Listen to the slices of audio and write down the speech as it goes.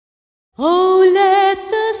Oh, let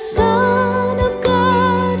the Son of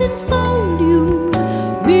God enfold you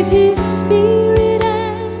with His Spirit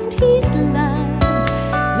and His love.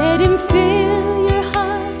 Let Him fill your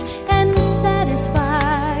heart and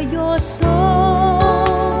satisfy your soul.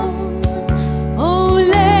 Oh,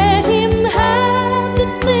 let Him have the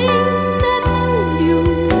things that hold you,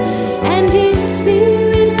 and His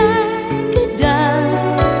Spirit like a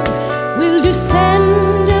dove will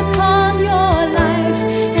descend upon your life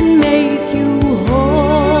and make you whole.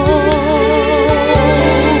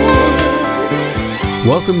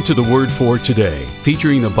 Welcome to the Word for Today,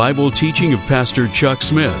 featuring the Bible teaching of Pastor Chuck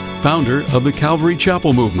Smith, founder of the Calvary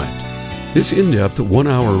Chapel Movement. This in-depth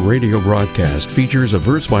one-hour radio broadcast features a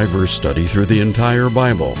verse-by-verse study through the entire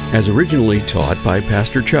Bible, as originally taught by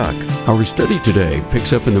Pastor Chuck. Our study today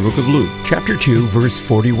picks up in the book of Luke, chapter 2, verse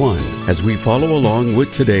 41, as we follow along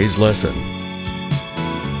with today's lesson.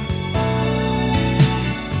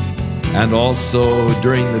 And also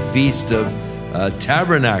during the Feast of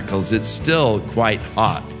Tabernacles, it's still quite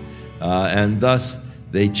hot. And thus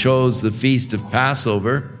they chose the Feast of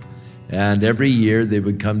Passover. And every year they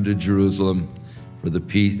would come to Jerusalem for the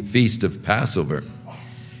Feast of Passover.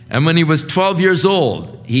 And when he was 12 years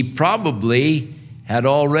old, he probably had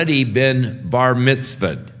already been bar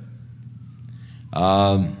mitzvahed,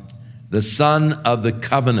 the son of the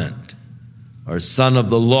covenant, or son of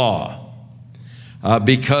the law,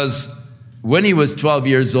 because when he was 12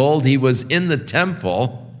 years old, he was in the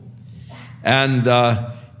temple and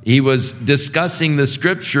he was discussing the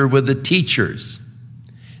scripture with the teachers.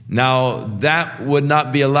 Now, that would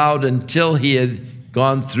not be allowed until he had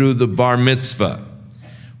gone through the bar mitzvah.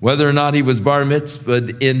 Whether or not he was bar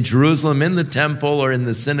mitzvahed in Jerusalem, in the temple, or in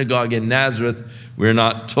the synagogue in Nazareth, we're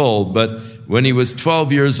not told. But when he was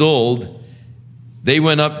 12 years old, they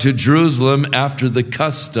went up to Jerusalem after the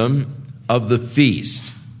custom of the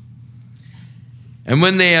feast. And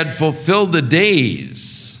when they had fulfilled the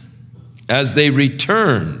days, as they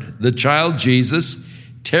returned, the child Jesus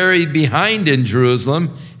tarried behind in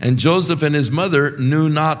Jerusalem, and Joseph and his mother knew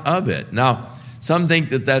not of it. Now, some think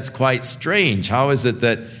that that's quite strange. How is it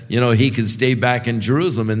that, he could stay back in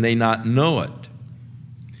Jerusalem and they not know it?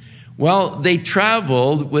 Well, they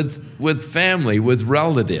traveled with family, with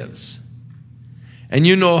relatives. And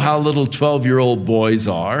you know how little 12-year-old boys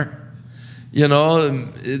are.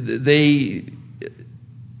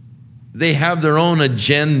 They have their own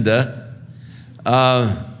agenda.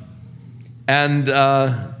 And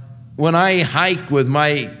when I hike with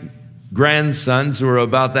my grandsons who are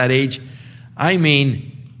about that age,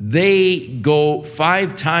 they go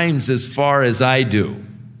 5 times as far as I do.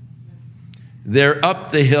 They're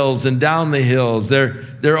up the hills and down the hills.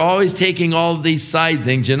 They're always taking all of these side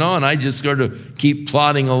things, and I just sort of keep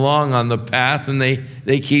plodding along on the path, and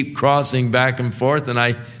they keep crossing back and forth, and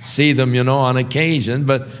I see them, on occasion.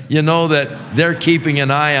 But you know that they're keeping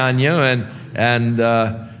an eye on you,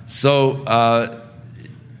 so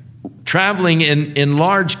traveling in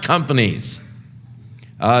large companies,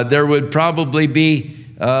 there would probably be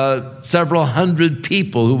several hundred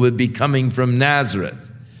people who would be coming from Nazareth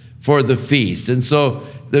for the feast. And so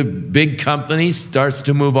the big company starts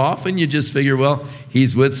to move off, and you just figure, well,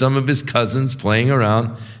 he's with some of his cousins playing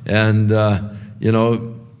around, and,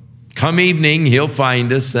 come evening, he'll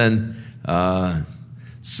find us. And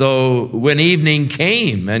so when evening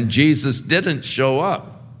came and Jesus didn't show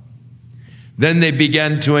up, then they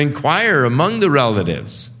began to inquire among the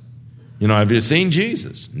relatives, have you seen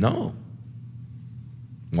Jesus? No.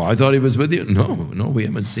 Well, I thought he was with you. No, we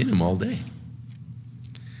haven't seen him all day.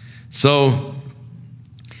 So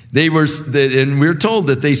and we're told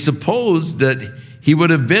that they supposed that he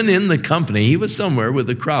would have been in the company. He was somewhere with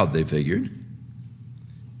the crowd, they figured.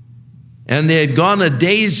 And they had gone a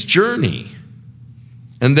day's journey.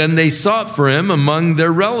 And then they sought for him among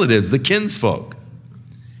their relatives, the kinsfolk,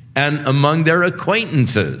 and among their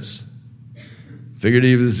acquaintances. Figured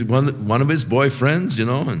he was one of his boyfriends,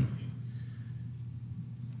 And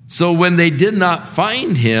so when they did not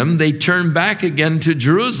find him, they turned back again to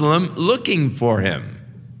Jerusalem looking for him.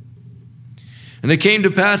 And it came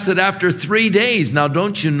to pass that after 3 days, now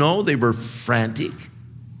don't you know they were frantic?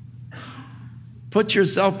 Put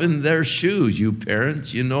yourself in their shoes, you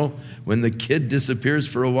parents. When the kid disappears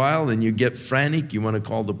for a while and you get frantic, you want to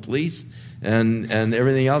call the police and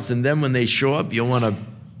everything else. And then when they show up, you want to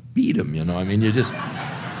beat them, you just,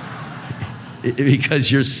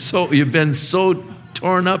 because you've been so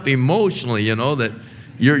torn up emotionally, that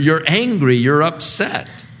you're angry, you're upset.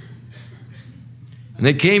 And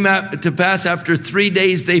it came to pass after 3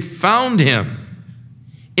 days, they found him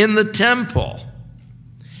in the temple.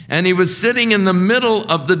 And he was sitting in the middle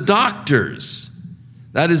of the doctors,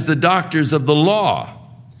 That is, the doctors of the law,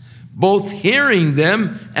 both hearing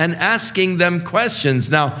them and asking them questions.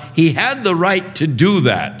 Now, he had the right to do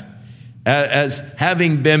that. As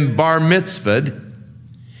having been bar mitzvahed,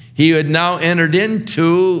 he had now entered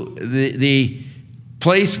into the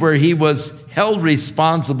place where he was held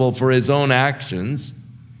responsible for his own actions.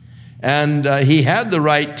 And he had the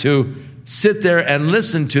right to sit there and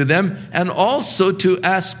listen to them, and also to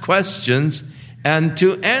ask questions and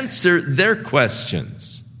to answer their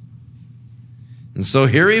questions. And so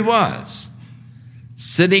here he was,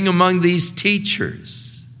 sitting among these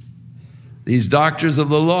teachers, these doctors of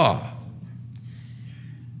the law.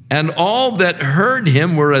 And all that heard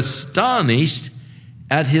him were astonished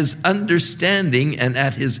at his understanding and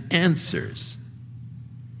at his answers.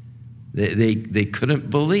 They couldn't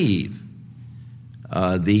believe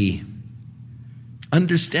the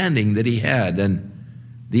understanding that he had and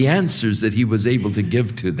the answers that he was able to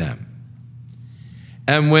give to them.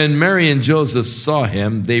 And when Mary and Joseph saw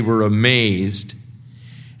him, they were amazed.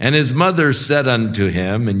 And his mother said unto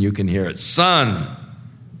him, and you can hear it, "Son,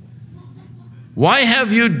 why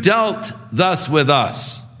have you dealt thus with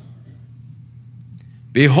us?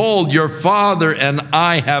 Behold, your father and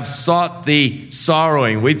I have sought thee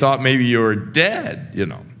sorrowing." We thought maybe you were dead,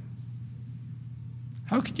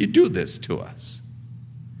 How could you do this to us?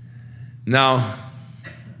 Now,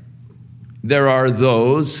 there are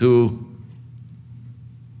those who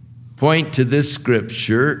point to this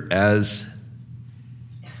scripture as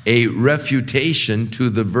a refutation to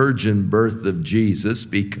the virgin birth of Jesus,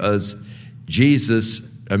 because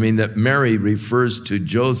that Mary refers to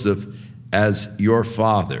Joseph as your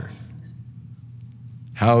father.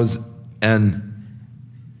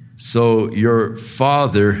 So your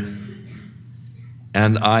father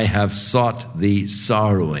and I have sought thee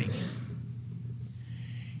sorrowing.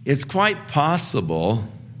 It's quite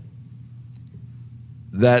possible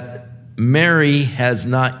that Mary has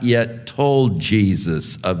not yet told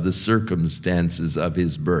Jesus of the circumstances of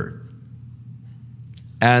his birth.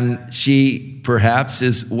 And she perhaps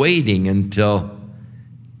is waiting until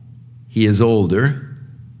he is older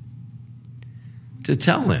to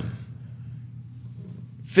tell him,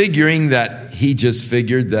 figuring that he just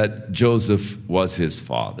figured that Joseph was his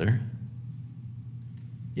father.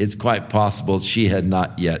 It's quite possible she had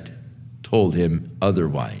not yet told him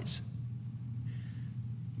otherwise.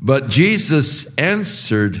 But Jesus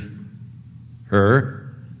answered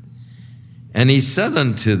her, and he said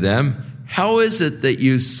unto them, "How is it that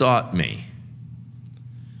you sought me?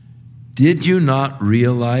 Did you not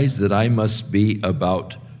realize that I must be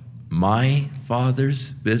about my Father's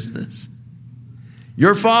business?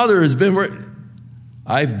 Your father has been where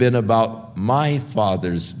I've been about my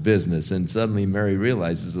Father's business." And suddenly Mary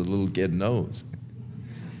realizes the little kid knows.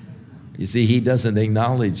 You see, he doesn't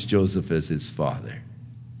acknowledge Joseph as his father.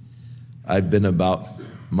 I've been about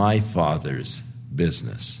my Father's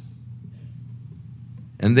business.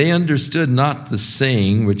 And they understood not the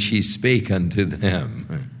saying which he spake unto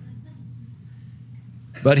them.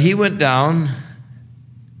 But he went down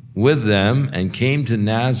with them and came to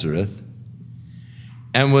Nazareth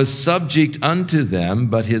and was subject unto them,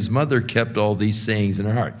 but his mother kept all these sayings in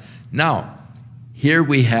her heart. Now, here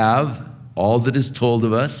we have all that is told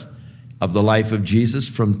of us of the life of Jesus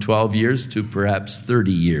from 12 years to perhaps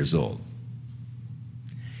 30 years old.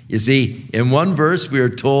 You see, in one verse we are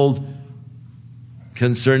told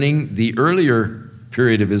concerning the earlier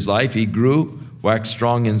period of his life, he grew, waxed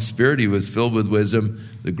strong in spirit, he was filled with wisdom,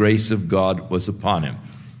 the grace of God was upon him.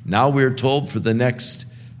 Now we are told for the next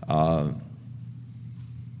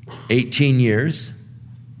 18 years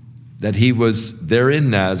that he was there in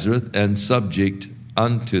Nazareth and subject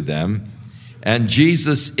unto them. And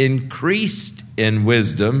Jesus increased in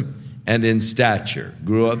wisdom and in stature,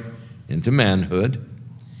 grew up into manhood,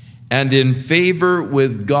 and in favor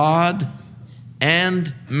with God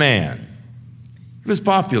and man. He was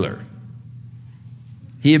popular.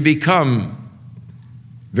 He had become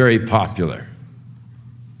very popular.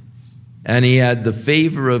 And he had the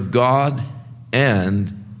favor of God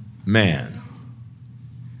and man.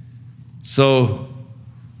 So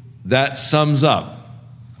that sums up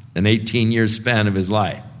an 18-year span of his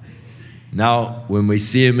life. Now, when we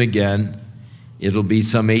see him again, it'll be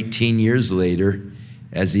some 18 years later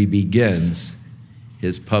as he begins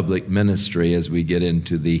his public ministry as we get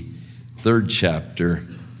into the 3rd chapter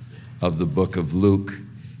of the book of Luke.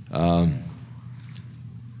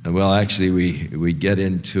 We get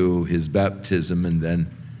into his baptism, and then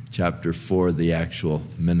chapter 4, the actual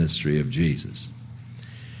ministry of Jesus.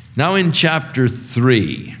 Now in chapter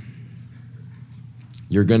 3,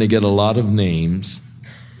 you're going to get a lot of names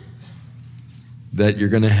that you're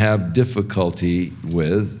going to have difficulty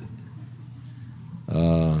with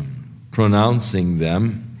pronouncing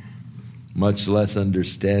them, much less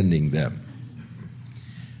understanding them.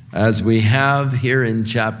 As we have here in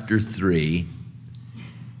chapter 3,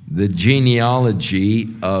 the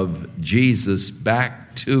genealogy of Jesus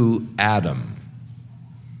back to Adam.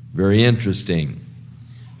 Very interesting.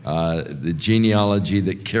 The genealogy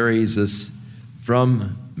that carries us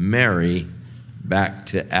from Mary back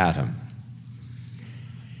to Adam.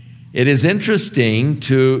 It is interesting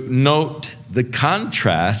to note the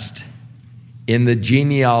contrast in the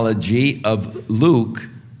genealogy of Luke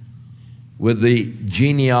with the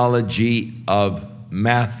genealogy of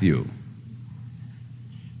Matthew.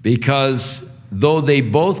 Because though they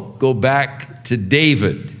both go back to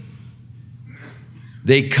David,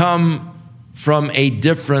 they come from a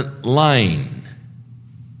different line.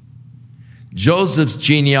 Joseph's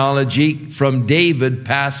genealogy from David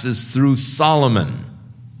passes through Solomon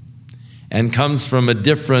and comes from a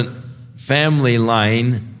different family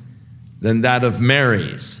line than that of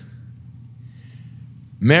Mary's.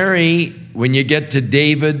 Mary, when you get to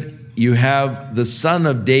David, you have the son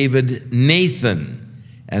of David, Nathan,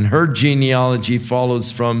 and her genealogy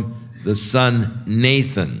follows from the son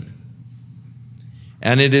Nathan.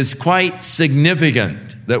 And it is quite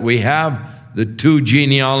significant that we have the two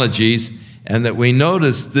genealogies and that we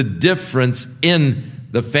notice the difference in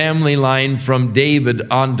the family line from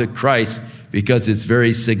David onto Christ, because it's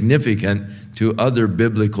very significant to other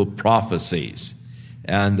biblical prophecies.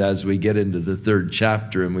 And as we get into the 3rd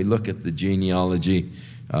chapter and we look at the genealogy,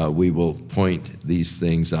 we will point these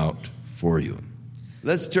things out for you.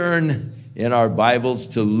 Let's turn in our Bibles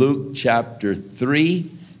to Luke chapter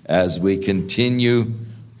 3 as we continue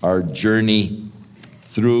our journey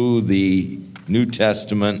through the New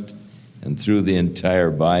Testament and through the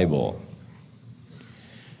entire Bible.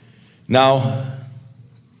 Now,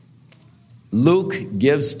 Luke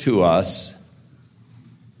gives to us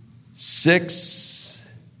 6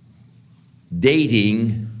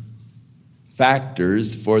 dating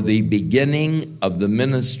factors for the beginning of the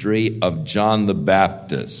ministry of John the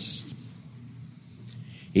Baptist.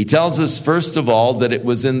 He tells us, first of all, that it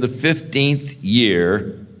was in the 15th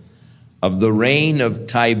year of the reign of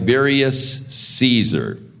Tiberius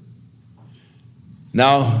Caesar.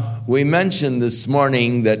 Now, we mentioned this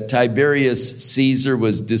morning that Tiberius Caesar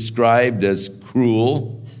was described as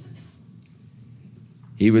cruel.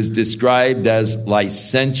 He was described as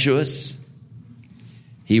licentious.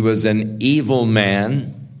 He was an evil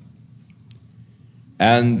man,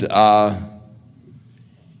 and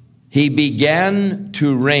he began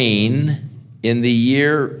to reign in the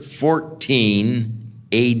year 14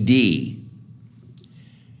 A.D.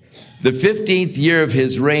 The 15th year of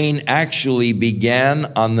his reign actually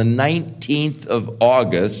began on the 19th of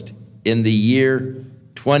August in the year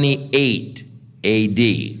 28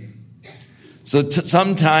 A.D. So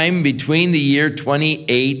sometime between the year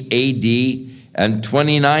 28 A.D. and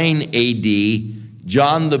 29 A.D.,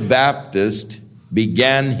 John the Baptist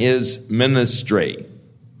began his ministry.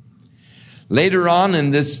 Later on in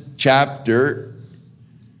this chapter,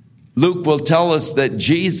 Luke will tell us that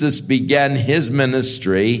Jesus began his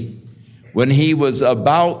ministry when he was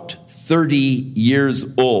about 30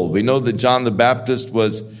 years old. We know that John the Baptist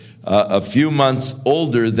was a few months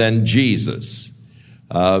older than Jesus,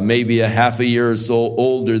 maybe a half a year or so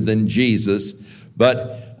older than Jesus,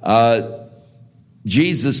 but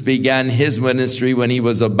Jesus began his ministry when he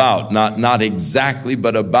was about, not exactly,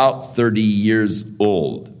 but about 30 years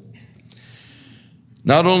old.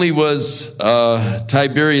 Not only was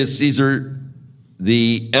Tiberius Caesar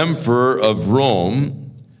the emperor of Rome,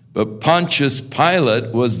 but Pontius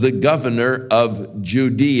Pilate was the governor of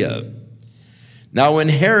Judea. Now, when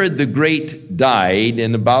Herod the Great died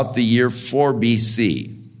in about the year 4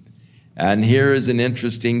 BC, and here is an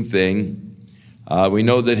interesting thing. We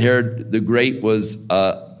know that Herod the Great was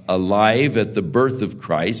alive at the birth of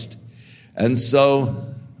Christ, and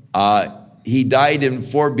so he died in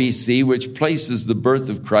 4 BC, which places the birth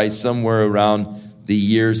of Christ somewhere around the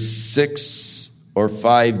year 6 or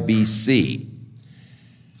 5 BC.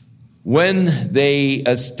 When they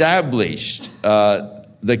established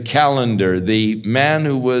the calendar, the man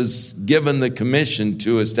who was given the commission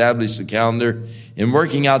to establish the calendar in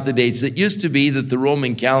working out the dates, it used to be that the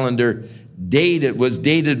Roman calendar was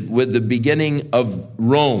dated with the beginning of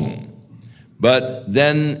Rome. But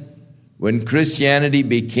then when Christianity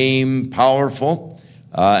became powerful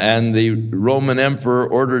and the Roman emperor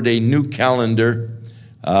ordered a new calendar,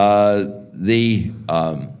 the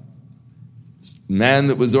man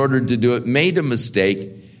that was ordered to do it made a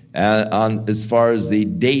mistake as far as the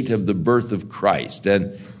date of the birth of Christ.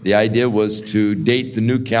 And the idea was to date the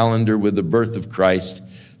new calendar with the birth of Christ,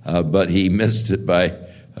 but he missed it by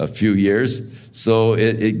a few years. So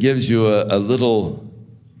it gives you a little,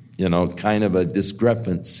 kind of a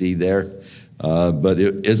discrepancy there. But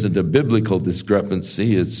it isn't a biblical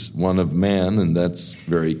discrepancy. It's one of man, and that's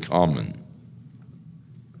very common.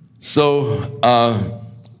 So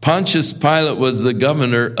Pontius Pilate was the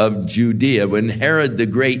governor of Judea. When Herod the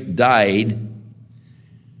Great died,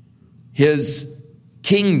 his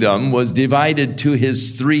kingdom was divided to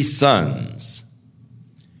his 3 sons.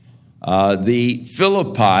 The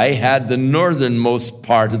Philippi had the northernmost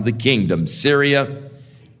part of the kingdom, Syria,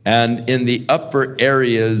 and in the upper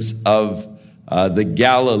areas of the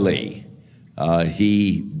Galilee.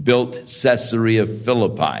 He built Caesarea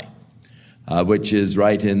Philippi, which is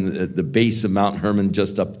right in the base of Mount Hermon,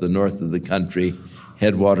 just up the north of the country,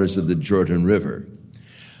 headwaters of the Jordan River.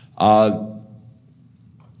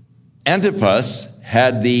 Antipas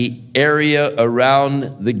had the area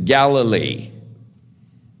around the Galilee,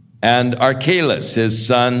 and Archelaus, his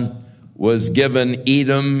son, was given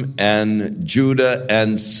Edom and Judah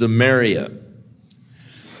and Samaria.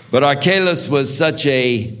 But Archelaus was such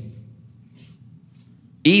a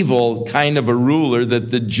evil kind of a ruler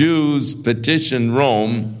that the Jews petitioned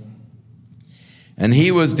Rome, and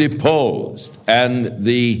he was deposed. And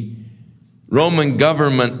the Roman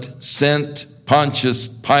government sent Pontius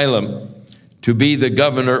Pilate to be the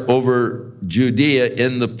governor over Judea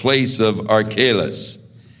in the place of Archelaus.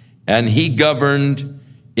 And he governed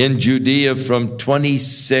in Judea from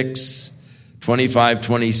 25,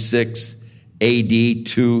 26 AD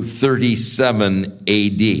to 37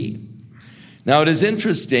 AD. Now, it is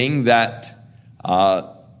interesting that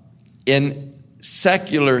in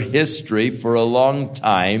secular history for a long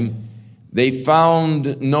time, they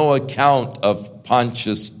found no account of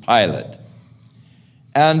Pontius Pilate.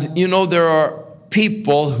 And, there are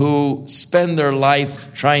people who spend their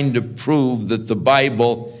life trying to prove that the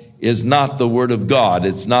Bible is not the Word of God.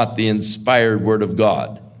 It's not the inspired Word of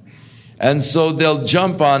God. And so they'll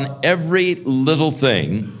jump on every little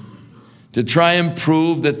thing to try and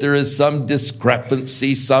prove that there is some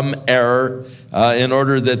discrepancy, some error, in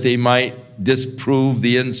order that they might disprove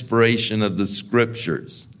the inspiration of the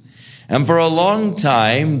Scriptures. And for a long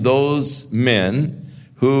time, those men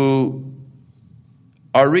who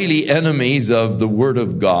are really enemies of the Word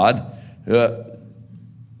of God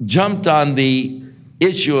jumped on the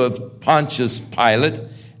issue of Pontius Pilate,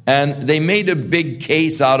 and they made a big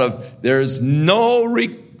case out of there's no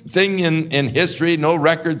thing in history, no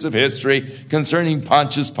records of history concerning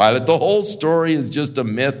Pontius Pilate. The whole story is just a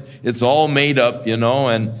myth. It's all made up,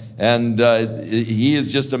 and he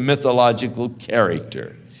is just a mythological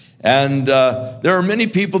character. And there are many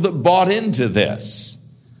people that bought into this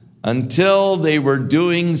until they were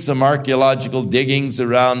doing some archaeological diggings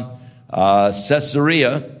around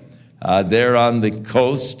Caesarea, there on the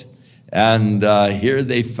coast. And here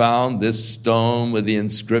they found this stone with the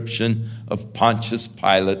inscription of Pontius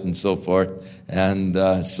Pilate and so forth. And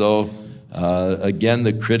so again,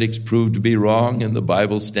 the critics proved to be wrong and the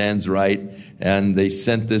Bible stands right. And they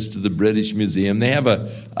sent this to the British Museum. They have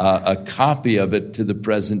a copy of it to the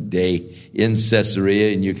present day in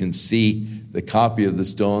Caesarea, and you can see the copy of the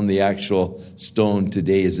stone. The actual stone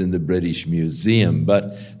today is in the British Museum.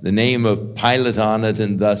 But the name of Pilate on it,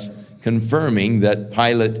 and thus confirming that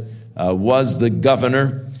Pilate was the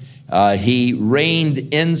governor. He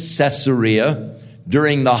reigned in Caesarea.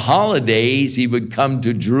 During the holidays, he would come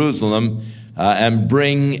to Jerusalem and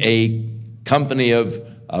bring a company of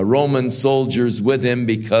Roman soldiers with him,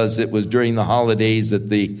 because it was during the holidays that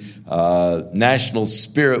the national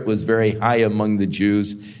spirit was very high among the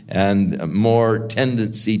Jews and more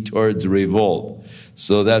tendency towards revolt.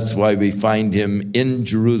 So that's why we find him in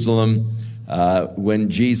Jerusalem when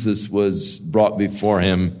Jesus was brought before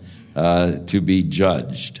him to be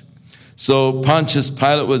judged. So Pontius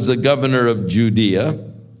Pilate was the governor of Judea,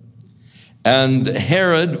 and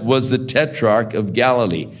Herod was the tetrarch of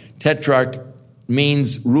Galilee. Tetrarch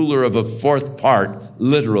means ruler of a fourth part,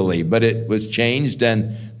 literally, but it was changed,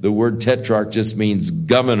 and the word tetrarch just means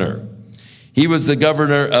governor. He was the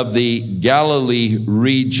governor of the Galilee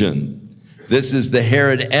region. This is the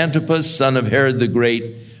Herod Antipas, son of Herod the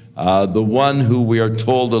Great, the one who we are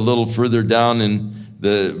told a little further down in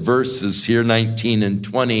the verses here, 19 and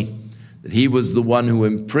 20, that he was the one who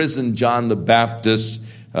imprisoned John the Baptist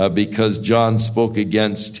because John spoke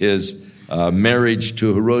against his marriage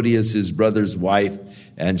to Herodias, his brother's wife,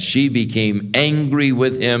 and she became angry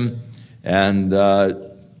with him and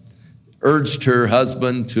urged her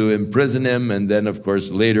husband to imprison him. And then, of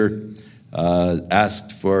course, later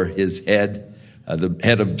asked for his head, the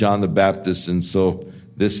head of John the Baptist, and so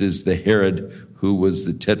this is the Herod who was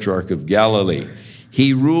the Tetrarch of Galilee.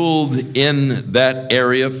 He ruled in that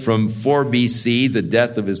area from 4 BC, the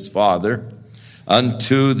death of his father,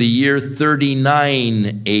 unto the year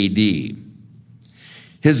 39 AD.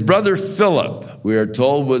 His brother Philip, we are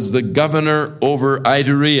told, was the governor over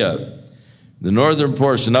Iturea, the northern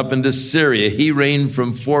portion up into Syria. He reigned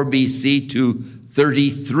from 4 BC to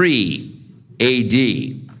 33 AD.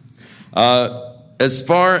 As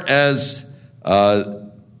far as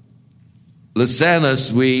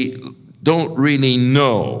Lysanias, we don't really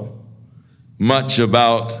know much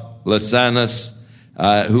about Lysanias,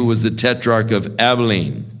 who was the Tetrarch of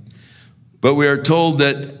Abilene. But we are told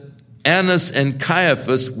that Annas and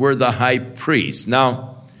Caiaphas were the high priests.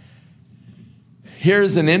 Now,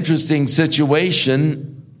 here's an interesting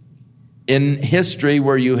situation in history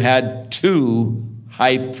where you had two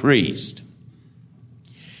high priests.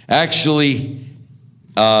 Actually,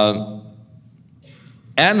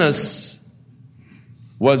 Annas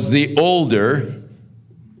was the older.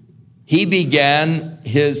 He began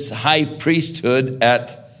his high priesthood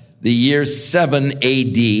at the year 7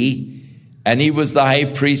 AD, and he was the high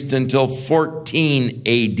priest until 14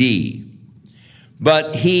 AD.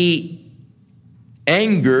 But he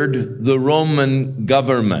angered the Roman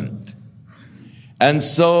government. And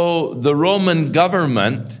so the Roman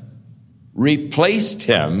government replaced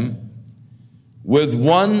him with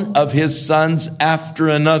one of his sons after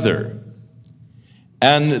another.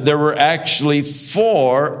 And there were actually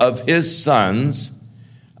 4 of his sons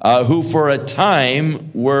who for a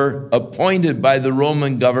time were appointed by the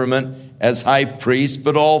Roman government as high priests,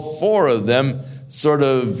 but all 4 of them sort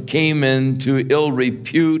of came into ill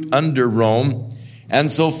repute under Rome.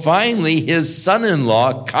 And so finally his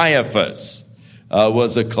son-in-law, Caiaphas,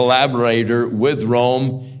 was a collaborator with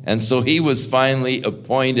Rome, and so he was finally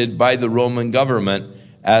appointed by the Roman government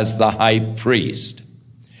as the high priest.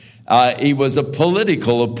 He was a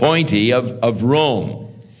political appointee of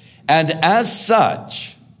Rome, and as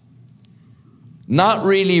such, not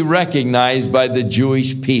really recognized by the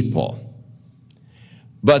Jewish people.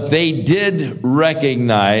 But they did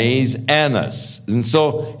recognize Annas. And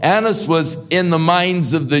so Annas was in the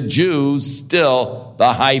minds of the Jews still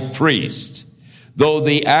the high priest, though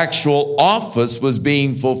the actual office was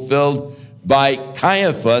being fulfilled by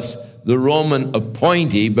Caiaphas, the Roman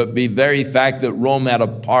appointee. But the very fact that Rome had a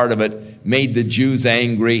part of it made the Jews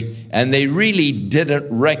angry, and they really didn't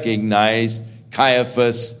recognize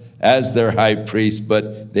Caiaphas as their high priest,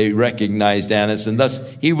 but they recognized Annas, and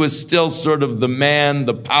thus he was still sort of the man,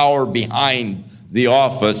 the power behind the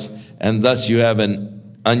office, and thus you have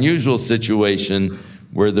an unusual situation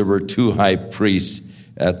where there were 2 high priests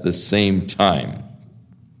at the same time.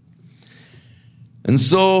 And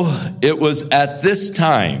so it was at this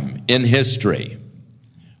time in history,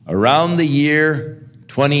 around the year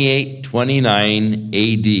 28-29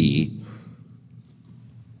 AD,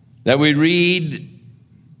 that we read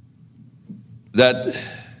that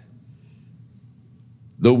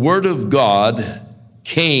the word of God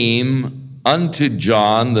came unto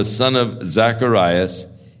John, the son of Zacharias,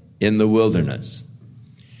 in the wilderness.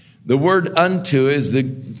 The word unto is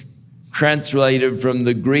translated from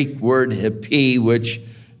the Greek word hepi, which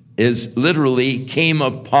is literally came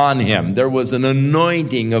upon him. There was an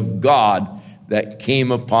anointing of God that came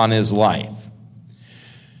upon his life.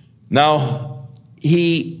 Now,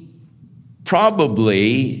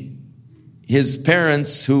 his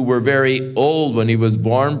parents, who were very old when he was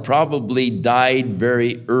born, probably died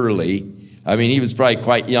very early. I mean, he was probably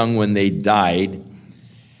quite young when they died.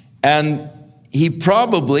 And he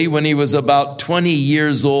probably, when he was about 20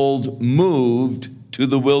 years old, moved to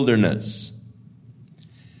the wilderness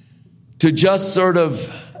to just sort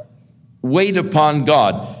of wait upon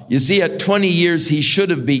God. You see, at 20 years, he should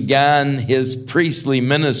have began his priestly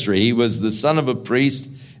ministry. He was the son of a priest,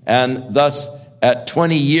 and thus at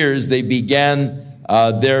 20 years, they began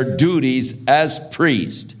their duties as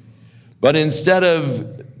priest. But instead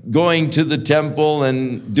of going to the temple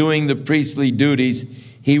and doing the priestly duties,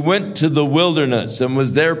 he went to the wilderness and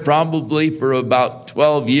was there probably for about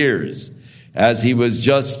 12 years as he was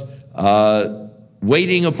just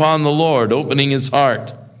waiting upon the Lord, opening his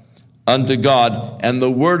heart unto God. And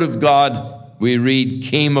the word of God, we read,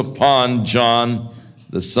 came upon John,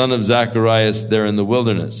 the son of Zacharias, there in the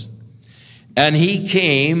wilderness. And he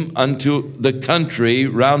came unto the country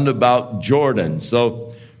round about Jordan.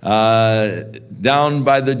 So down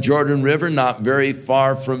by the Jordan River, not very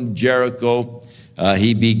far from Jericho,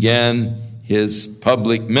 he began his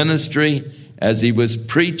public ministry as he was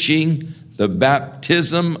preaching the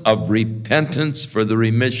baptism of repentance for the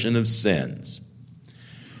remission of sins.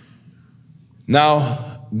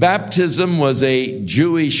 Now, baptism was a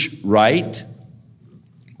Jewish rite.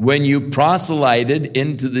 When you proselyted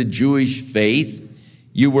into the Jewish faith,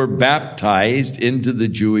 you were baptized into the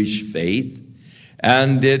Jewish faith,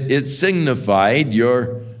 and it signified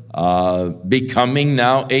your becoming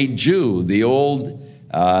now a Jew. The old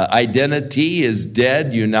identity is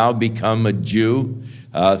dead. You now become a Jew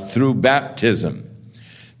through baptism.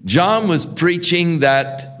 John was preaching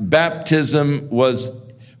that baptism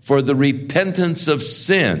was for the repentance of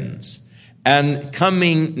sins and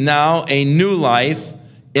coming now a new life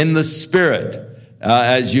in the Spirit,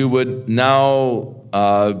 as you would now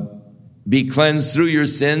be cleansed through your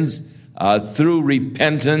sins, through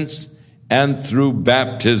repentance and through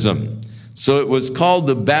baptism. So it was called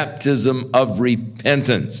the baptism of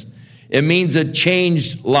repentance. It means a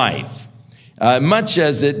changed life, much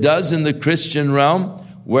as it does in the Christian realm,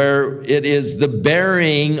 where it is the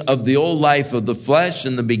burying of the old life of the flesh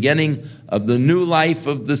and the beginning of the new life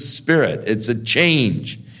of the Spirit. It's a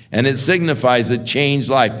change, and it signifies a changed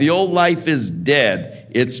life. The old life is dead.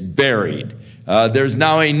 It's buried. There's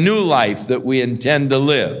now a new life that we intend to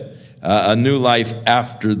live, a new life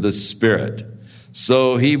after the Spirit.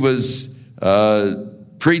 So he was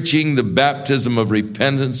preaching the baptism of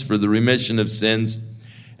repentance for the remission of sins.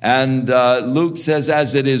 And Luke says,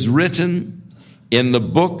 as it is written in the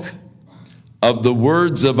book of the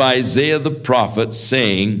words of Isaiah the prophet,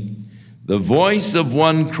 saying, the voice of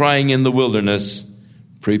one crying in the wilderness,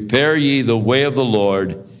 prepare ye the way of the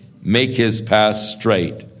Lord, make his paths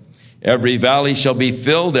straight. Every valley shall be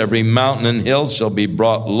filled, every mountain and hill shall be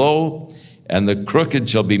brought low, and the crooked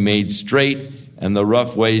shall be made straight, and the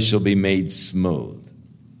rough ways shall be made smooth.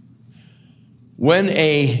 When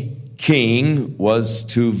a king was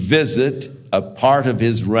to visit a part of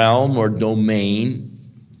his realm or domain,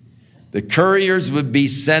 the couriers would be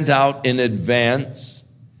sent out in advance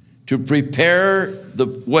to prepare the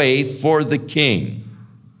way for the king.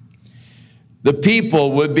 The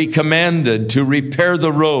people would be commanded to repair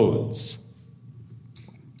the roads,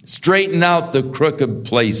 straighten out the crooked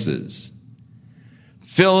places,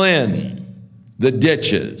 fill in the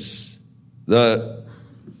ditches, the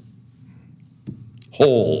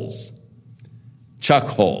holes, chuck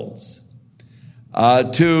holes,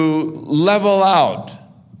 to level out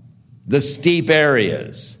the steep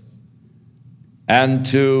areas and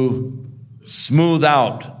to smooth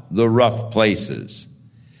out the rough places,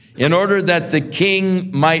 in order that the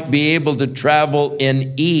king might be able to travel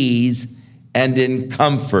in ease and in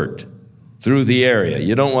comfort through the area.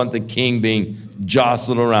 You don't want the king being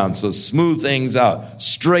jostled around. So smooth things out,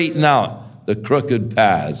 straighten out the crooked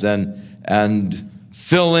paths, and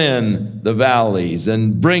fill in the valleys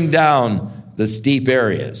and bring down the steep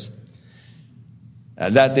areas,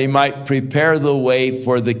 that they might prepare the way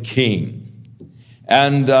for the king.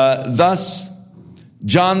 And thus,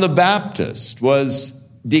 John the Baptist was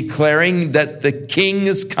declaring that the king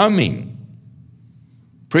is coming.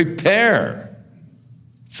 Prepare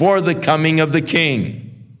for the coming of the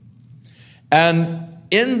king. And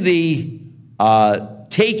in the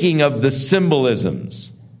taking of the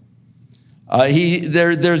symbolisms,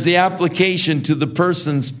 there's the application to the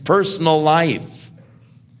person's personal life.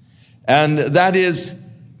 And that is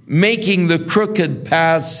making the crooked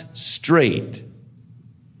paths straight.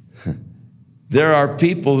 There are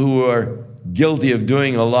people who are guilty of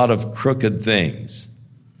doing a lot of crooked things.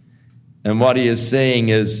 And what he is saying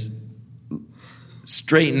is,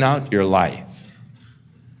 straighten out your life.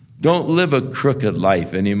 Don't live a crooked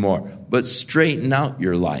life anymore, but straighten out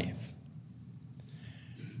your life.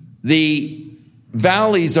 The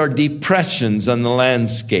valleys are depressions on the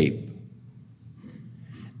landscape.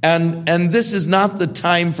 And this is not the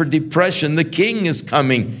time for depression. The king is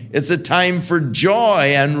coming. It's a time for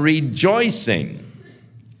joy and rejoicing.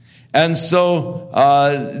 And so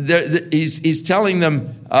he's telling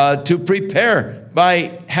them to prepare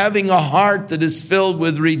by having a heart that is filled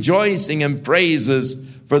with rejoicing and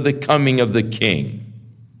praises for the coming of the king.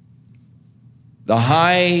 The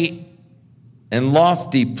high and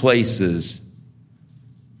lofty places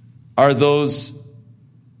are those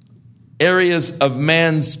areas of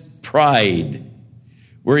man's pride,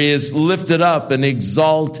 where he is lifted up and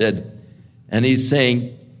exalted, and he's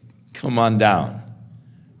saying, come on down.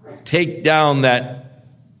 Take down that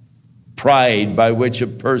pride by which a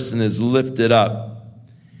person is lifted up.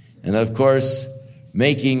 And of course,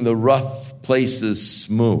 making the rough places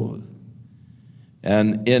smooth.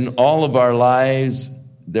 And in all of our lives,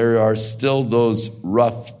 there are still those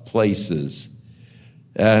rough places.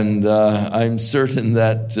 And I'm certain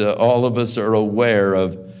that all of us are aware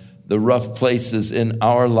of the rough places in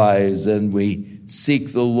our lives, and we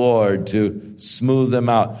seek the Lord to smooth them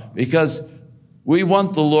out, because we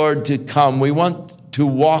want the Lord to come. We want to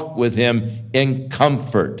walk with him in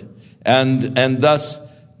comfort, and thus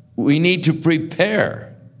we need to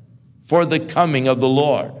prepare for the coming of the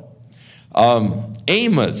Lord.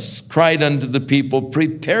 Amos cried unto the people,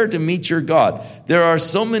 prepare to meet your God. There are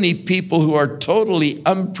so many people who are totally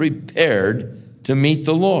unprepared to meet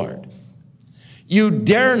the Lord. You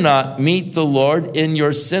dare not meet the Lord in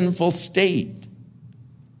your sinful state.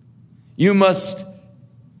 You must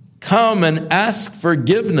come and ask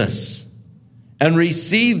forgiveness and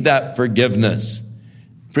receive that forgiveness,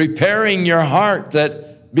 preparing your heart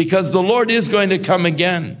that because the Lord is going to come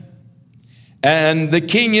again. And the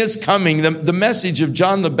King is coming. The message of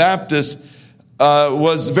John the Baptist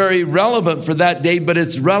was very relevant for that day, but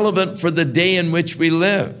it's relevant for the day in which we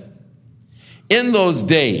live. In those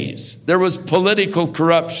days, there was political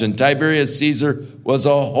corruption. Tiberius Caesar was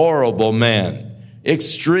a horrible man,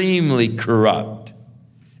 extremely corrupt.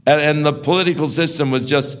 And the political system was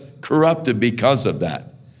just corrupted because of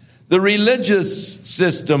that. The religious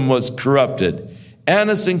system was corrupted.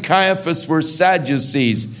 Annas and Caiaphas were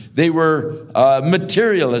Sadducees. They were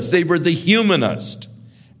materialists. They were the humanist.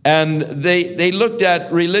 And they looked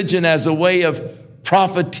at religion as a way of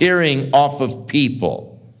profiteering off of people.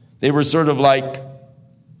 They were sort of like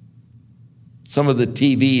some of the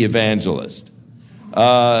TV evangelists.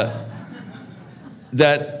 That,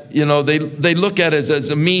 they look at it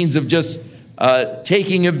as a means of just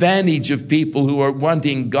taking advantage of people who are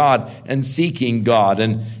wanting God and seeking God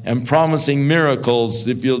and promising miracles.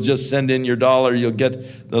 If you'll just send in your dollar, you'll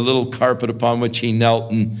get the little carpet upon which he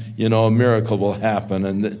knelt, and a miracle will happen,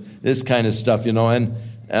 and this kind of stuff,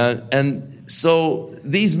 and so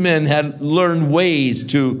these men had learned ways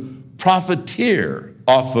to profiteer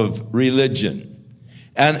off of religion,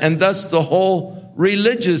 and thus the whole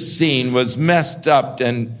religious scene was messed up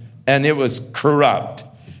and it was corrupt.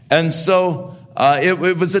 And so it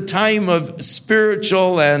was a time of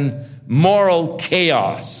spiritual and moral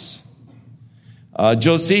chaos.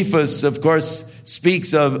 Josephus, of course,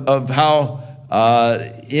 speaks of how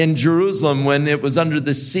in Jerusalem, when it was under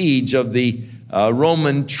the siege of the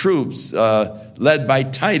Roman troops led by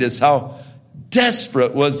Titus, how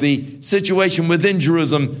desperate was the situation within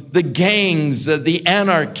Jerusalem, the gangs, the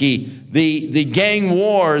anarchy, the gang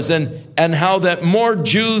wars, and how that more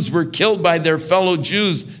Jews were killed by their fellow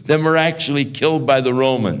Jews than were actually killed by the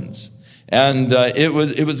Romans. And it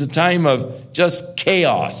was a time of just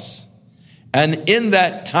chaos. And in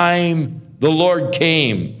that time, the Lord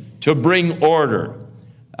came to bring order.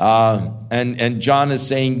 And John is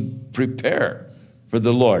saying, prepare for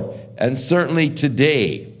the Lord. And certainly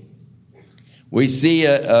today, we see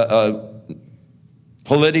a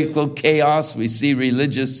political chaos. We see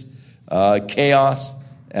religious chaos.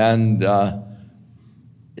 And the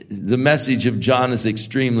message of John is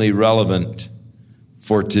extremely relevant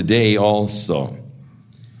for today also.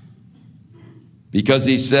 Because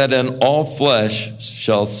he said, and all flesh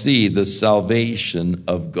shall see the salvation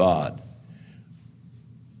of God.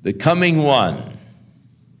 The coming one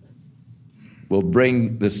will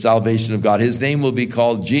bring the salvation of God. His name will be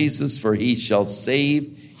called Jesus, for he shall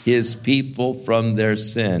save his people from their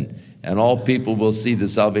sin. And all people will see the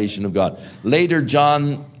salvation of God. Later,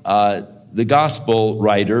 John, the gospel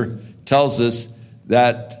writer, tells us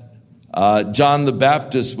that John the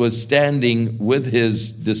Baptist was standing with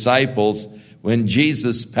his disciples when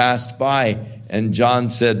Jesus passed by, and John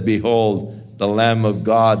said, behold, the Lamb of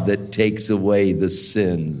God that takes away the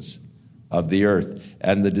sins of the earth.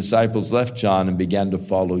 And the disciples left John and began to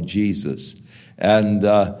follow Jesus. And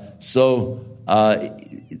so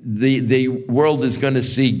the world is going to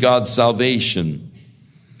see God's salvation.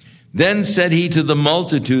 Then said he to the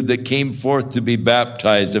multitude that came forth to be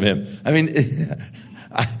baptized of him. I mean,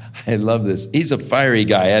 I love this. He's a fiery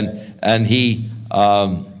guy, and he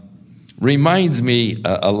reminds me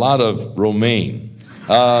a lot of Romaine.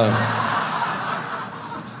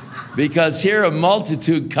 Because here a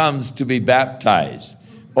multitude comes to be baptized.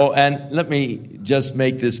 Oh, and let me just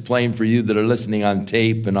make this plain for you that are listening on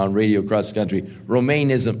tape and on radio across the country.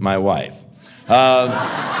 Romaine isn't my wife.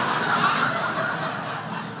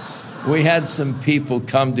 We had some people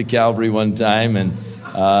come to Calvary one time, and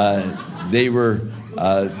they were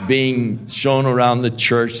being shown around the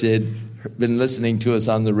church. They'd been listening to us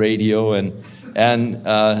on the radio, and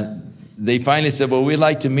they finally said, well, we'd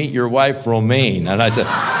like to meet your wife, Romaine. And I said,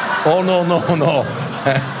 oh, no.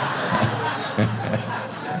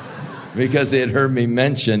 Because they had heard me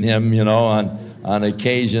mention him, on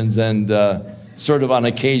occasions, and sort of on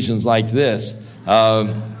occasions like this.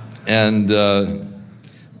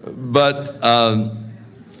 But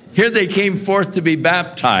here they came forth to be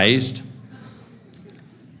baptized.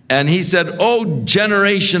 And he said, "O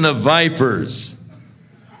generation of vipers,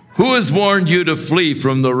 who has warned you to flee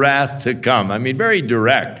from the wrath to come?" I mean, very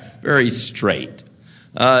direct, very straight.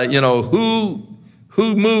 Who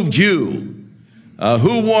moved you?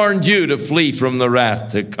 Who warned you to flee from the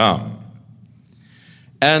wrath to come?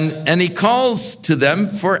 And he calls to them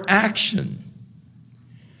for action.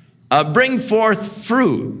 Bring forth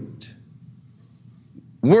fruit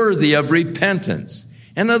worthy of repentance.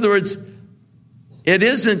 In other words, it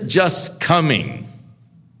isn't just coming.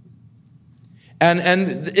 And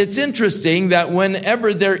it's interesting that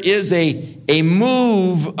whenever there is a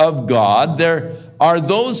move of God, there are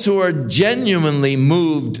those who are genuinely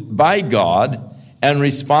moved by God and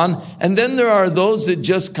respond. And then there are those that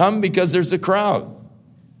just come because there's a crowd.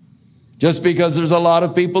 Just because there's a lot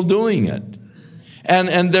of people doing it.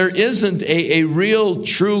 And there isn't a real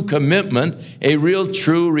true commitment, a real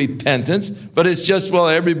true repentance, but it's just, well,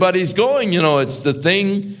 everybody's going, it's the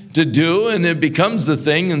thing to do, and it becomes the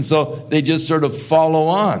thing, and so they just sort of follow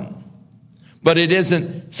on. But it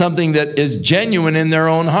isn't something that is genuine in their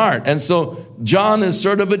own heart. And so John is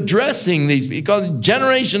sort of addressing these, because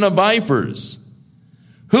generation of vipers,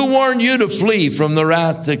 who warned you to flee from the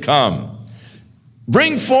wrath to come?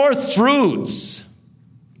 Bring forth fruits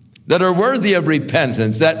that are worthy of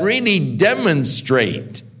repentance, that really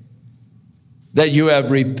demonstrate that you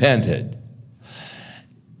have repented.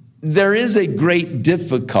 There is a great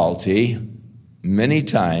difficulty, many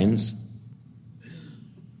times,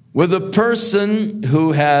 with a person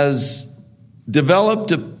who has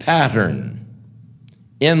developed a pattern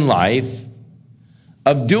in life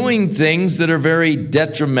of doing things that are very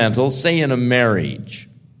detrimental, say in a marriage.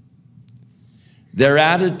 Their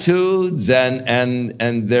attitudes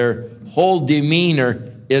and their whole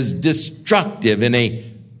demeanor is destructive in a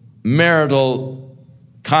marital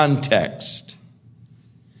context.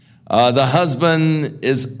 The husband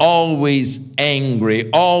is always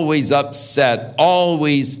angry, always upset,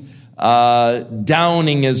 always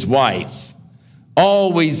downing his wife,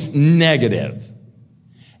 always negative.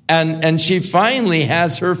 And she finally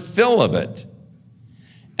has her fill of it.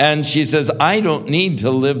 And she says, I don't need to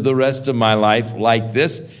live the rest of my life like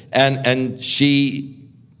this. And she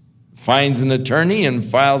finds an attorney and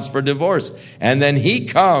files for divorce. And then he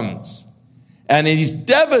comes and he's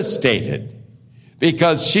devastated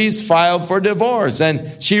because she's filed for divorce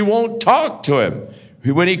and she won't talk to him.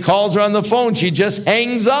 When he calls her on the phone, she just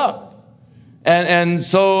hangs up. And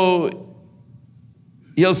so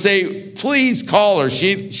he'll say, please call her.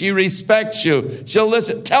 She respects you. She'll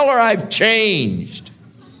listen. Tell her I've changed.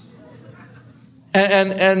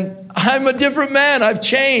 And I'm a different man. I've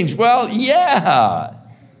changed. Well, yeah.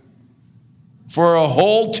 For a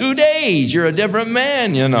whole 2 days, you're a different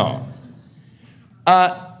man,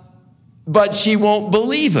 But she won't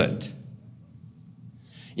believe it.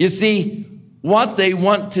 You see, what they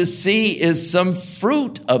want to see is some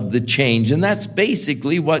fruit of the change. And that's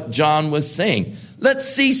basically what John was saying. Let's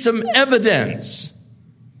see some evidence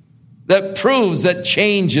that proves that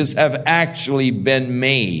changes have actually been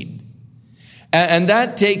made. And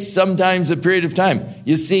that takes sometimes a period of time.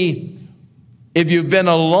 You see, if you've been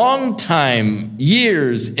a long time,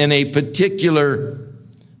 years in a particular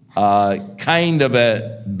kind of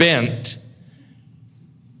a bent,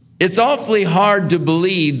 it's awfully hard to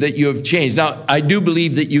believe that you have changed. Now, I do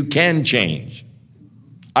believe that you can change.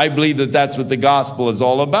 I believe that that's what the gospel is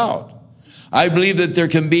all about. I believe that there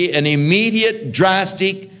can be an immediate,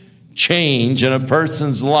 drastic change in a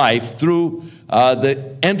person's life through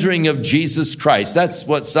the entering of Jesus Christ. That's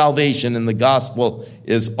what salvation in the gospel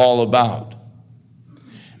is all about.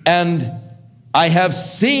 And I have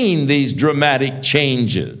seen these dramatic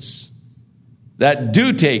changes that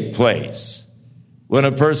do take place when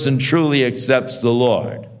a person truly accepts the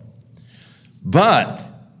Lord. But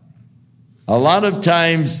a lot of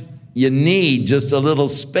times you need just a little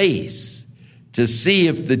space to see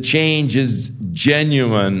if the change is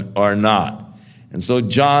genuine or not. And so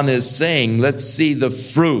John is saying, let's see the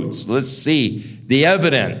fruits. Let's see the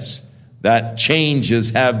evidence that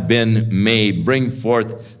changes have been made. Bring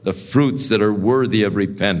forth the fruits that are worthy of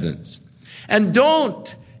repentance. And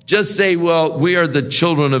don't just say, well, we are the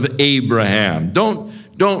children of Abraham. Don't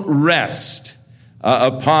rest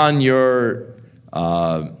upon your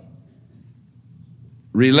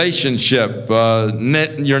relationship,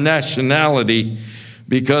 your nationality,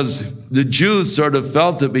 because the Jews sort of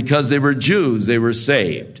felt that because they were Jews, they were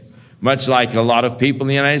saved. Much like a lot of people in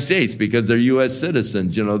the United States, because they're U.S.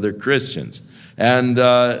 citizens, they're Christians. And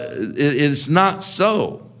it's not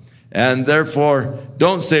so. And therefore,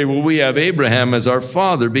 don't say, well, we have Abraham as our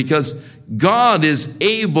father, because God is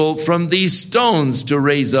able from these stones to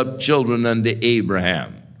raise up children unto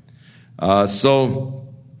Abraham. He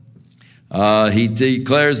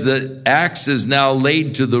declares that axe is now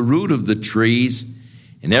laid to the root of the trees,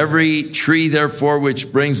 and every tree, therefore, which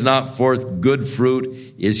brings not forth good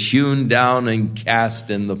fruit is hewn down and cast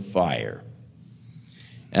in the fire.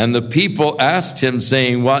 And the people asked him,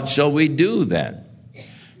 saying, what shall we do then?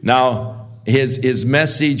 Now, his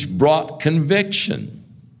message brought conviction.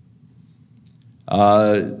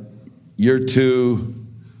 You're to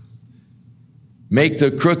make the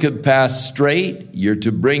crooked path straight. You're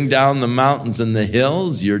to bring down the mountains and the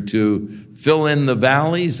hills. You're to fill in the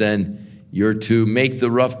valleys, and you're to make the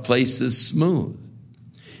rough places smooth.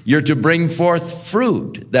 You're to bring forth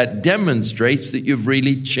fruit that demonstrates that you've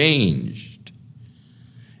really changed.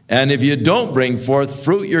 And if you don't bring forth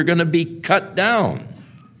fruit, you're going to be cut down,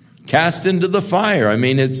 cast into the fire. I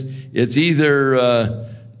mean, it's either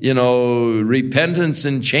repentance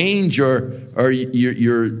and change, or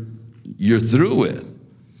you're through with.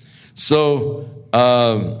 So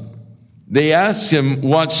they asked him,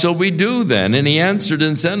 what shall we do then? And he answered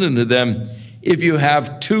and said unto them, if you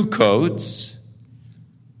have 2 coats,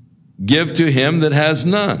 give to him that has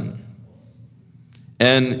none.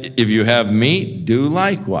 And if you have meat, do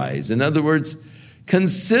likewise. In other words,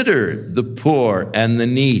 consider the poor and the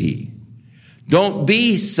needy. Don't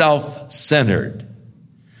be self-centered.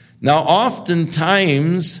 Now,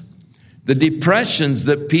 oftentimes, the depressions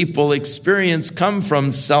that people experience come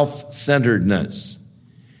from self-centeredness.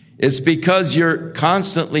 It's because you're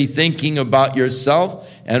constantly thinking about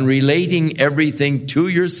yourself and relating everything to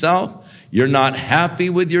yourself. You're not happy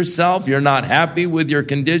with yourself. You're not happy with your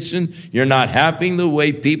condition. You're not happy the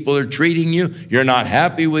way people are treating you. You're not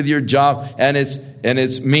happy with your job. And it's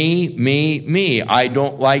me. I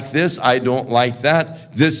don't like this. I don't like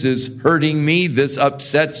that. This is hurting me. This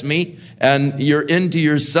upsets me. And you're into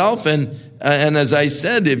yourself. And as I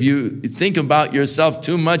said, if you think about yourself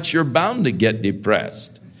too much, you're bound to get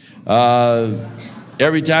depressed.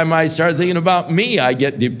 Every time I start thinking about me, I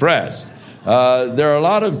get depressed. There are a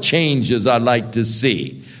lot of changes I'd like to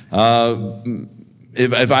see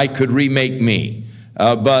if I could remake me.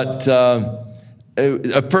 But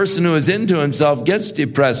a person who is into himself gets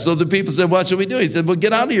depressed. So the people said, what should we do? He said, well,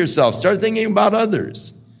 get out of yourself. Start thinking about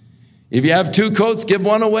others. If you have 2 coats, give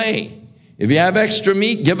one away. If you have extra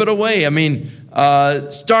meat, give it away. I mean,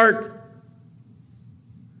 start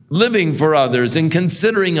living for others and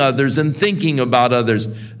considering others and thinking about others.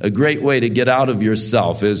 A great way to get out of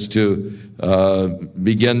yourself is to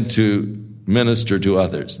begin to minister to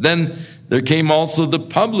others. Then there came also the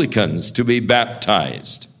publicans to be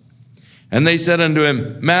baptized. And they said unto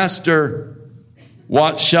him, Master,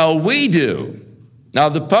 what shall we do? Now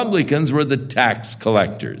the publicans were the tax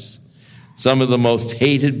collectors, some of the most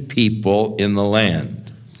hated people in the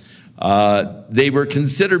land. They were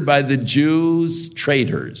considered by the Jews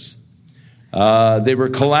traitors. They were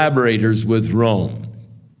collaborators with Rome.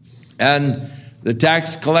 And the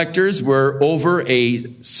tax collectors were over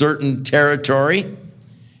a certain territory,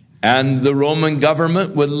 and the Roman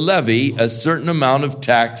government would levy a certain amount of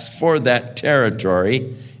tax for that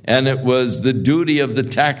territory, and it was the duty of the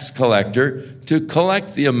tax collector to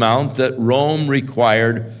collect the amount that Rome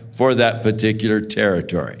required for that particular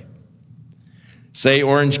territory. Say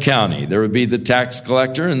Orange County, there would be the tax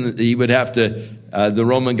collector, and he would have to, the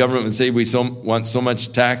Roman government would say, we want so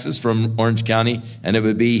much taxes from Orange County, and it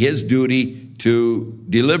would be his duty to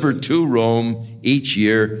deliver to Rome each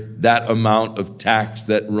year that amount of tax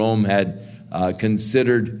that Rome had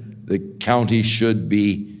considered the county should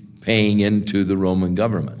be paying into the Roman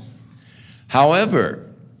government. However,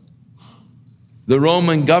 the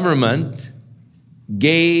Roman government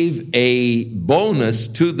gave a bonus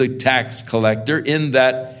to the tax collector in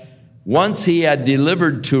that once he had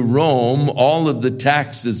delivered to Rome all of the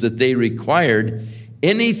taxes that they required,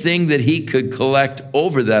 anything that he could collect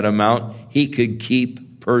over that amount, he could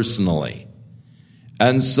keep personally.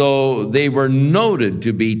 And so they were noted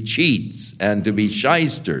to be cheats and to be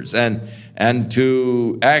shysters and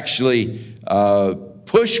to actually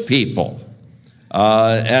push people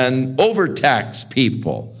and overtax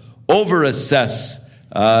people, overassess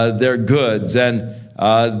their goods, and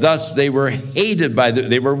thus they were hated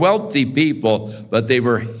they were wealthy people, but they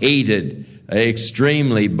were hated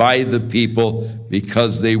extremely by the people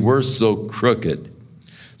because they were so crooked.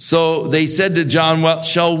 So they said to John, what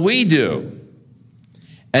shall we do?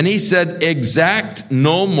 And he said, exact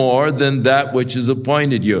no more than that which is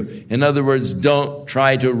appointed you. In other words, don't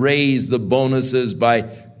try to raise the bonuses by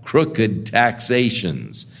crooked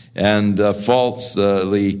taxations and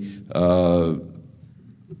falsely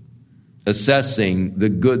assessing the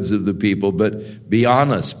goods of the people, but be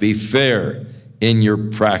honest, be fair in your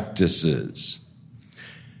practices.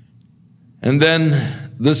 And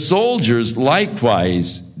then the soldiers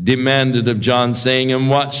likewise demanded of John, saying, "And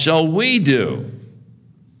what shall we do?"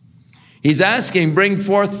 He's asking, bring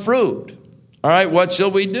forth fruit. All right, what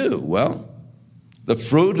shall we do? Well, the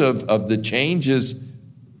fruit of the change is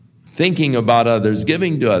thinking about others,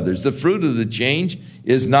 giving to others. The fruit of the change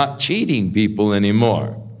is not cheating people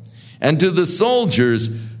anymore. And to the soldiers,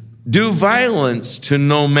 do violence to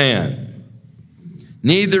no man,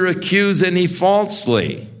 neither accuse any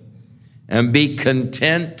falsely, and be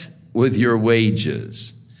content with your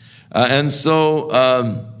wages. You've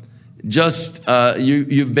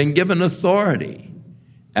been given authority.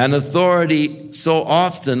 And authority so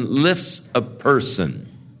often lifts a person.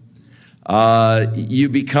 You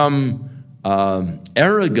become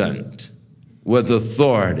arrogant with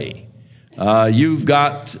authority. You've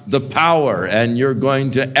got the power, and you're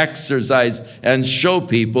going to exercise and show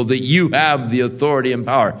people that you have the authority and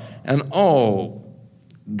power. And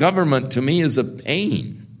government to me is a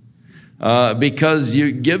pain because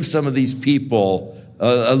you give some of these people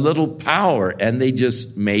a little power, and they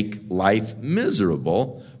just make life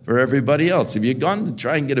miserable for everybody else. Have you gone to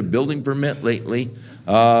try and get a building permit lately?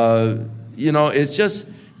 It's just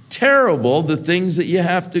terrible, the things that you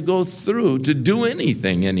have to go through to do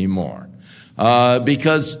anything anymore,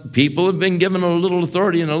 because people have been given a little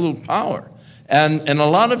authority and a little power. And a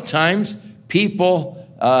lot of times people,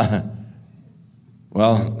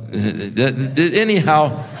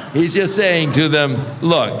 anyhow, he's just saying to them,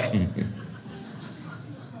 look,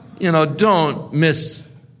 don't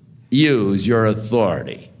misuse your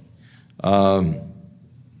authority. And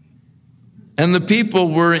the people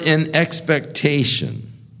were in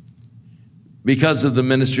expectation because of the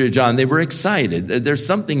ministry of John. They were excited. There's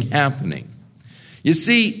something happening. You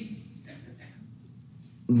see,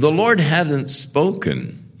 the Lord hadn't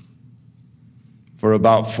spoken for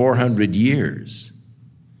about 400 years,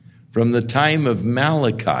 from the time of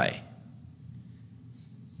Malachi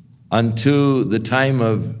unto the time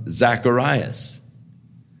of Zacharias.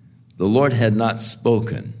 The Lord had not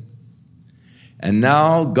spoken. And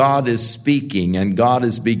now God is speaking, and God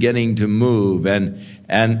is beginning to move, and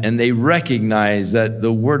they recognize that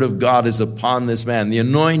the word of God is upon this man. The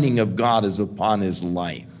anointing of God is upon his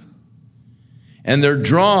life. And they're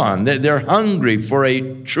drawn, they're hungry for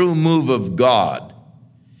a true move of God.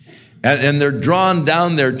 And they're drawn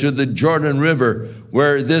down there to the Jordan River,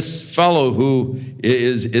 where this fellow who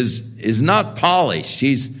is not polished,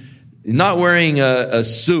 he's not wearing a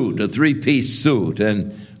suit, a three-piece suit,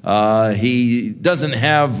 and he doesn't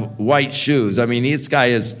have white shoes. I mean, this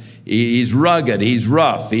guy he's rugged, he's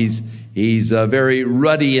rough, he's a very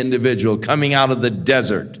ruddy individual coming out of the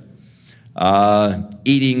desert,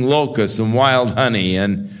 eating locusts and wild honey,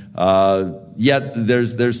 and yet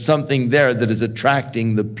there's something there that is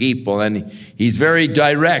attracting the people, and he's very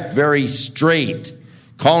direct, very straight,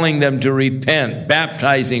 calling them to repent,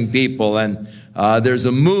 baptizing people, and there's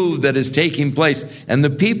a move that is taking place, and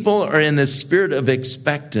the people are in a spirit of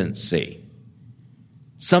expectancy.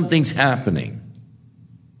 Something's happening.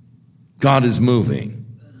 God is moving.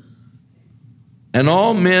 And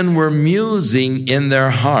all men were musing in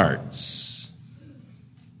their hearts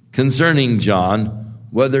concerning John,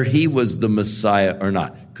 whether he was the Messiah or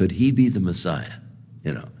not. Could he be the Messiah?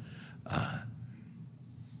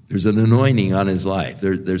 There's an anointing on his life.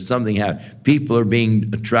 There's something happening. People are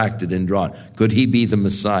being attracted and drawn. Could he be the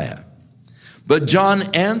Messiah? But John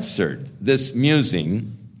answered this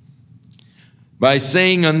musing by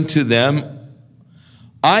saying unto them,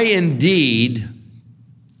 I indeed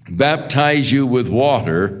baptize you with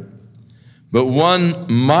water, but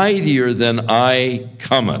one mightier than I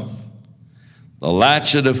cometh, the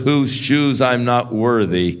latchet of whose shoes I'm not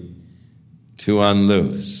worthy to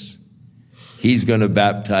unloose. He's going to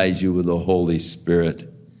baptize you with the Holy Spirit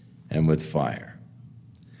and with fire.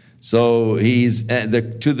 So to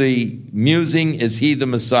the musing, is he the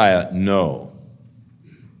Messiah? No.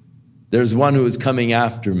 There's one who is coming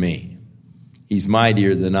after me. He's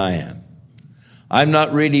mightier than I am. I'm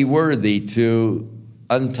not really worthy to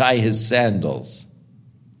untie his sandals.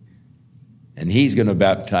 And he's going to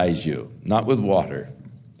baptize you, not with water,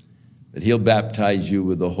 but he'll baptize you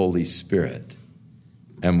with the Holy Spirit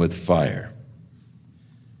and with fire.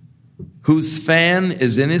 Whose fan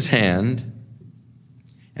is in his hand,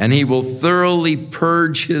 and he will thoroughly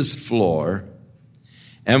purge his floor,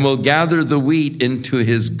 and will gather the wheat into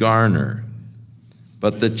his garner,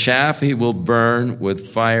 but the chaff he will burn with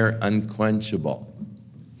fire unquenchable.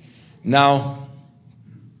 Now,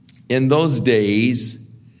 in those days,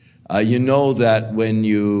 You know that when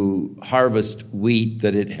you harvest wheat,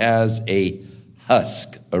 that it has a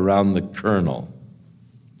husk around the kernel.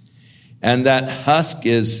 And that husk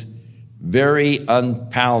is very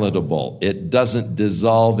unpalatable. It doesn't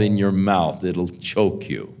dissolve in your mouth. It'll choke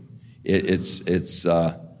you. It's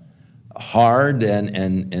hard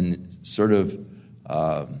and sort of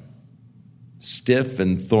stiff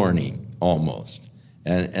and thorny almost.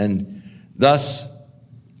 And thus,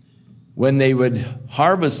 when they would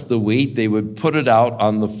harvest the wheat, they would put it out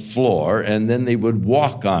on the floor, and then they would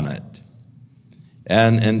walk on it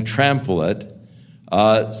and trample it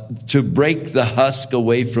to break the husk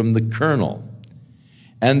away from the kernel.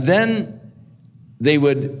 And then they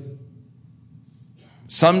would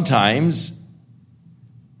sometimes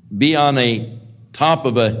be on a top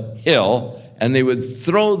of a hill, and they would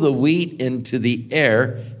throw the wheat into the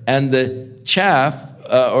air, and the chaff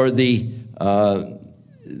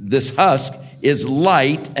this husk is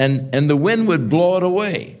light, and the wind would blow it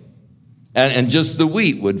away, and just the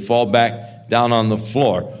wheat would fall back down on the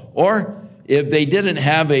floor. Or if they didn't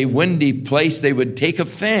have a windy place, they would take a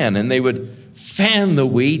fan and they would fan the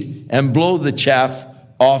wheat and blow the chaff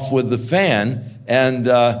off with the fan, and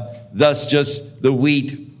thus just the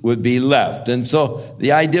wheat would be left. And so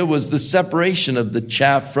the idea was the separation of the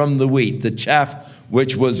chaff from the wheat. The chaff,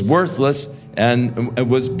 which was worthless and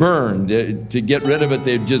was burned. To get rid of it,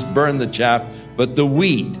 they'd just burn the chaff. But the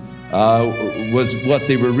wheat was what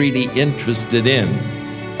they were really interested in.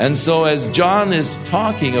 And so as John is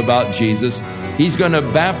talking about Jesus, he's going to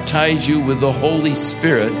baptize you with the Holy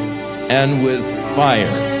Spirit and with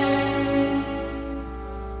fire.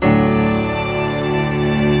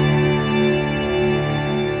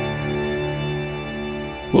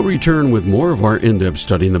 We'll return with more of our in-depth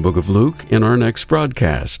study in the book of Luke in our next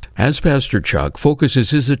broadcast, as Pastor Chuck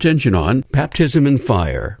focuses his attention on baptism in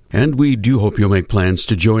fire, and we do hope you'll make plans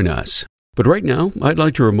to join us. But right now, I'd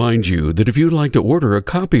like to remind you that if you'd like to order a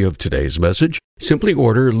copy of today's message, simply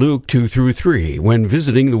order Luke 2-3 when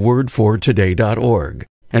visiting thewordfortoday.org.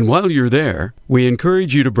 And while you're there, we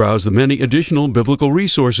encourage you to browse the many additional biblical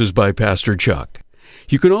resources by Pastor Chuck.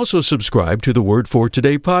 You can also subscribe to the Word for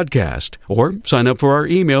Today podcast or sign up for our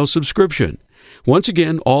email subscription. Once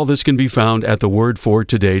again, all this can be found at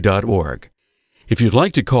thewordfortoday.org. If you'd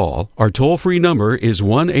like to call, our toll-free number is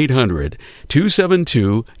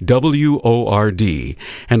 1-800-272-WORD,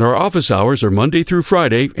 and our office hours are Monday through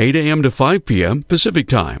Friday, 8 a.m. to 5 p.m. Pacific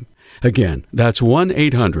Time. Again, that's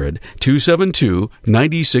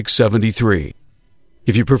 1-800-272-9673.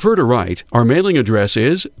 If you prefer to write, our mailing address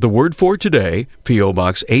is The Word for Today, P.O.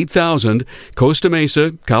 Box 8000, Costa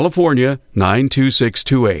Mesa, California,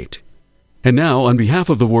 92628. And now, on behalf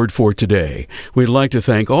of The Word for Today, we'd like to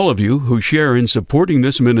thank all of you who share in supporting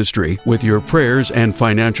this ministry with your prayers and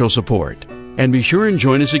financial support. And be sure and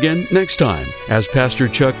join us again next time as Pastor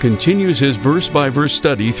Chuck continues his verse-by-verse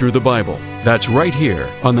study through the Bible. That's right here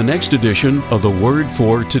on the next edition of The Word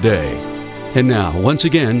for Today. And now, once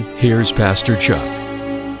again, here's Pastor Chuck.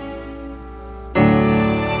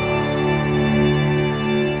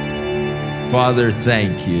 Father,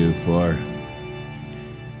 thank you for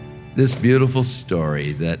this beautiful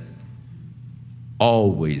story that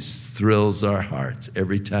always thrills our hearts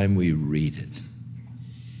every time we read it,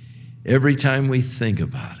 every time we think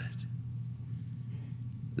about it.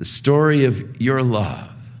 The story of your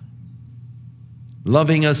love,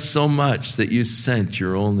 loving us so much that you sent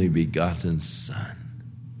your only begotten Son,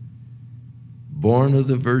 born of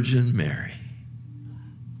the Virgin Mary,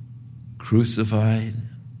 crucified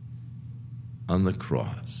on the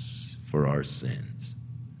cross for our sins.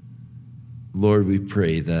 Lord, we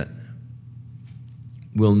pray that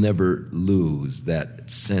we'll never lose that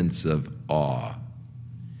sense of awe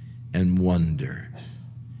and wonder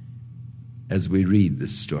as we read the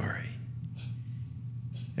story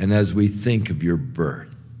and as we think of your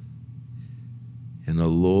birth in a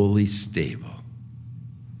lowly stable,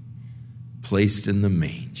 placed in the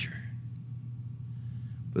manger.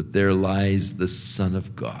 But there lies the Son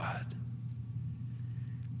of God,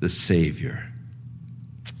 the Savior,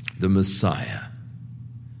 the Messiah,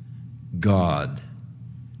 God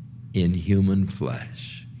in human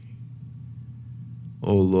flesh.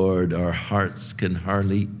 Oh Lord, our hearts can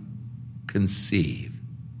hardly conceive,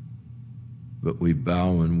 but we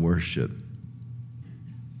bow and worship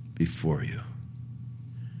before you.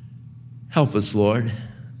 Help us, Lord,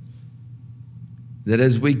 that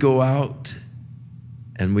as we go out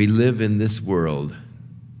and we live in this world,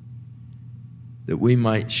 that we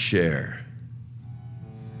might share,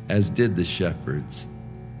 as did the shepherds,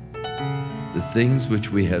 the things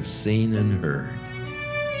which we have seen and heard,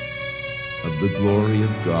 of the glory of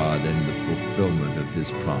God and the fulfillment of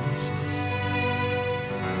His promises.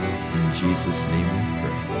 In Jesus' name we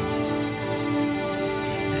pray.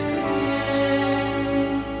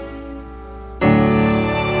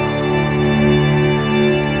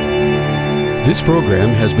 This program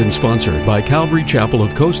has been sponsored by Calvary Chapel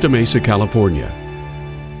of Costa Mesa, California.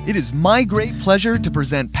 It is my great pleasure to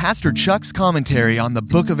present Pastor Chuck's commentary on the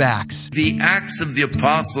book of Acts. The Acts of the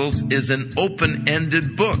Apostles is an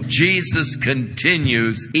open-ended book. Jesus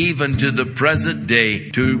continues even to the present day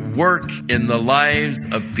to work in the lives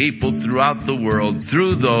of people throughout the world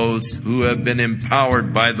through those who have been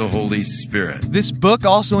empowered by the Holy Spirit. This book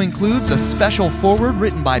also includes a special foreword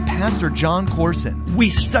written by Pastor John Corson. We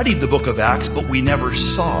studied the book of Acts, but we never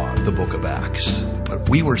saw the book of Acts. But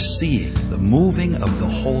we were seeing the moving of the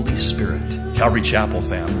Holy Spirit. Calvary Chapel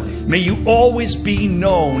family, may you always be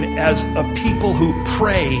known as a people who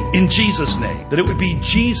pray in Jesus' name. That it would be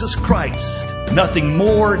Jesus Christ, nothing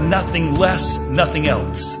more, nothing less, nothing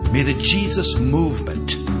else. May the Jesus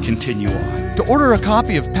movement continue on. To order a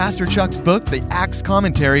copy of Pastor Chuck's book, The Acts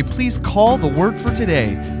Commentary, please call The Word for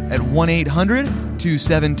Today at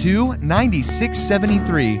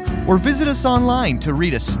 1-800-272-9673 or visit us online to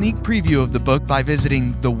read a sneak preview of the book by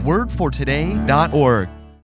visiting thewordfortoday.org.